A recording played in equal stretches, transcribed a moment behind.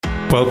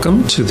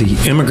Welcome to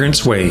The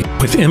Immigrant's Way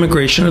with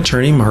immigration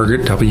attorney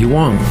Margaret W.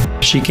 Wong.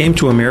 She came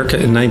to America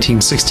in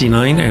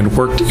 1969 and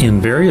worked in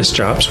various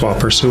jobs while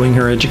pursuing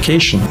her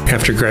education.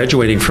 After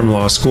graduating from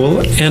law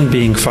school and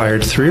being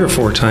fired 3 or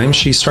 4 times,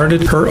 she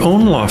started her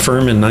own law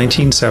firm in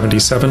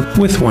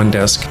 1977 with 1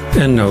 desk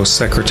and no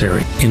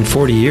secretary. In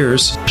 40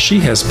 years,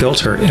 she has built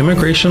her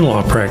immigration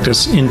law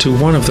practice into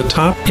one of the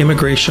top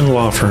immigration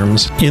law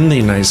firms in the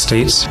United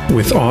States,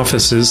 with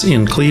offices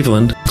in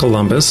Cleveland,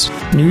 Columbus,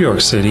 New York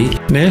City,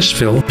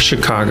 Nashville,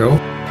 Chicago,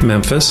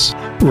 Memphis,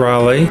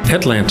 Raleigh,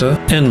 Atlanta,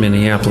 and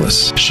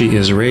Minneapolis. She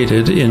is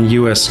rated in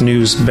U.S.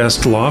 News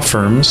Best Law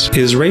Firms,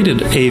 is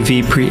rated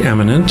AV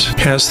Preeminent,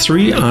 has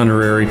 3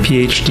 honorary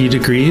PhD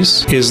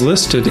degrees, is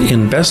listed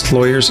in Best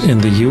Lawyers in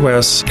the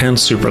U.S. and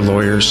Super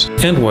Lawyers,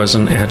 and was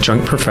an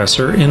adjunct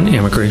professor in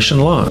immigration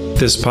law.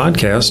 This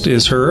podcast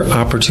is her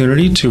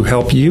opportunity to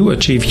help you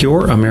achieve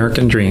your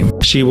American dream.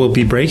 She will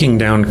be breaking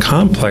down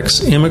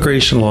complex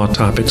immigration law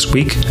topics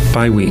week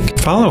by week.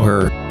 Follow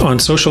her on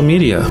social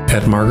media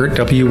at Margaret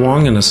W.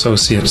 Wong and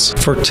Associates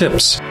for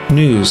tips,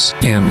 news,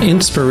 and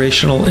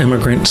inspirational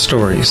immigrant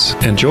stories.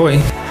 Enjoy!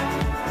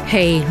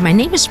 Hey, my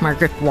name is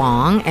Margaret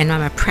Wong, and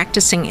I'm a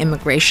practicing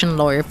immigration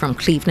lawyer from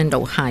Cleveland,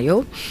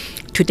 Ohio.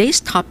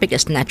 Today's topic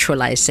is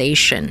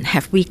naturalization.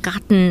 I've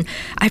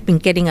been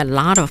getting a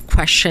lot of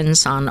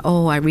questions on,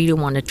 I really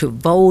wanted to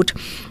vote.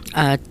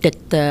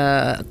 Did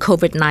the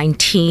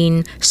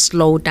COVID-19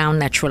 slow down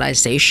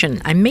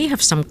naturalization? I may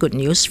have some good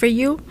news for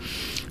you.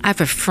 I have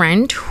a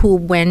friend who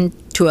went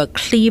to a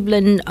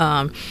Cleveland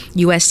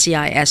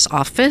USCIS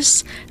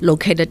office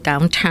located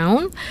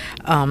downtown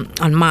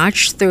on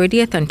March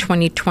 30th in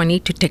 2020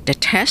 to take the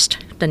test,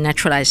 the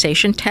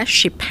naturalization test.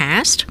 She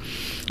passed.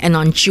 And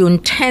on June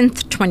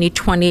 10th,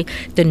 2020,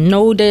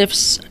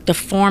 the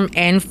Form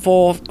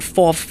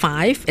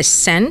N445 is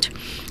sent.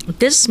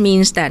 This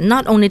means that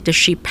not only did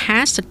she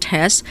pass the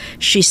test,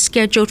 she's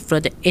scheduled for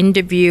the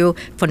interview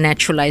for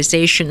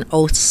naturalization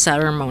oath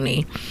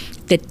ceremony.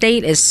 The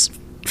date is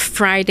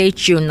Friday,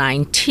 June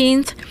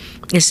 19th.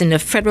 It's in the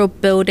federal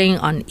building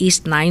on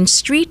East 9th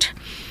Street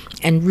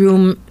and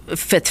room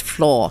 5th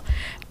floor.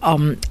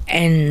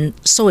 And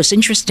so it's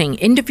interesting.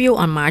 Interview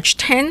on March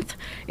 10th.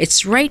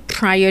 It's right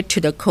prior to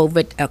the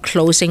COVID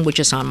closing, which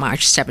is on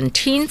March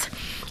 17th.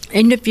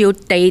 Interview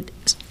date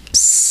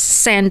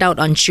sent out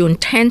on June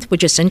 10th,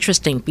 which is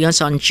interesting because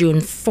on June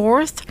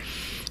 4th,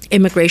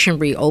 immigration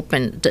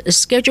reopened. It's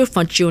scheduled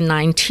for June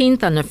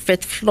 19th on the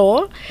 5th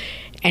floor,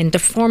 and the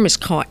form is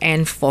called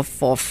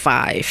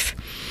N445.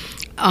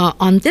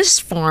 On this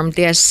form,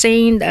 they're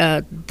saying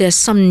there's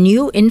some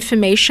new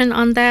information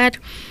on that.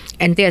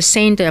 And they're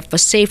saying that for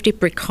safety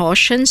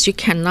precautions, you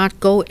cannot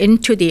go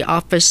into the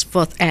office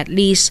for at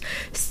least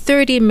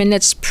 30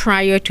 minutes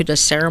prior to the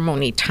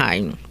ceremony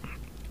time.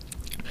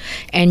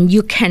 And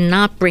you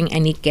cannot bring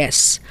any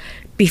guests.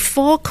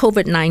 Before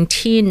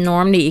COVID-19,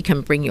 normally you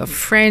can bring your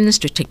friends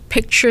to take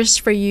pictures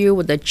for you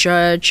with the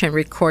judge and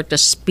record the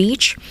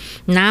speech.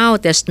 Now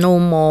there's no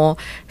more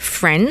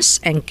friends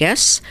and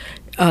guests.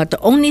 The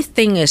only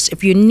thing is,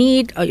 if you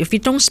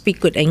don't speak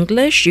good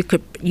English,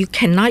 you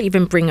cannot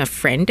even bring a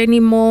friend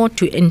anymore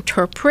to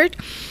interpret,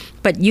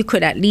 but you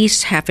could at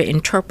least have an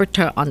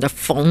interpreter on the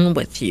phone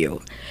with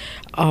you.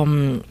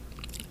 But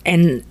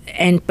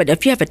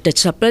if you have a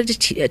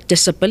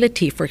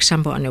disability, for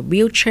example, on a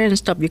wheelchair and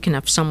stuff, you can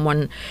have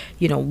someone,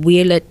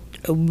 wheel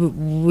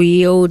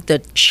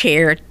the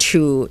chair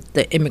to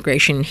the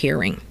immigration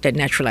hearing, the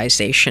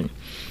naturalization.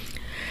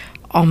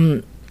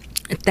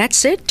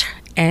 That's it.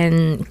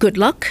 And good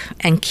luck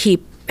and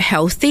keep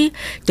healthy.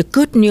 The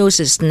good news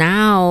is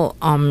now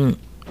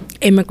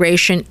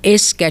immigration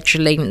is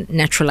scheduling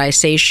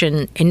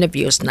naturalization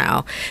interviews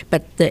now.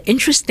 But the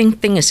interesting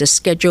thing is it's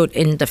scheduled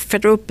in the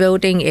federal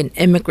building in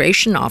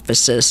immigration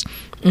offices,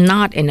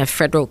 not in a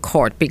federal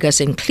court, because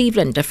in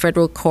Cleveland, the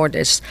federal court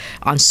is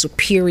on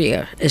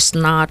Superior, it's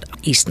not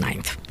East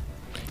 9th.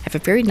 Have a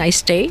very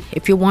nice day.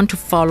 If you want to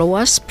follow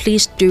us,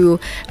 please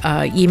do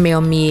email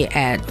me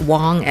at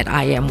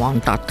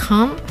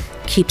wong@imwong.com.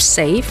 Keep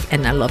safe,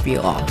 and I love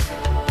you all.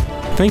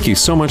 Thank you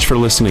so much for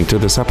listening to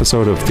this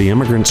episode of The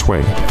Immigrant's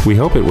Way. We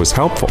hope it was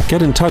helpful.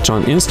 Get in touch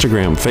on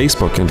Instagram,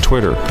 Facebook, and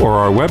Twitter, or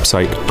our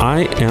website,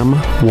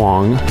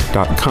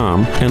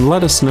 imwong.com, and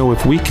let us know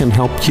if we can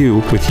help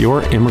you with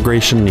your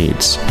immigration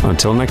needs.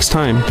 Until next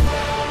time.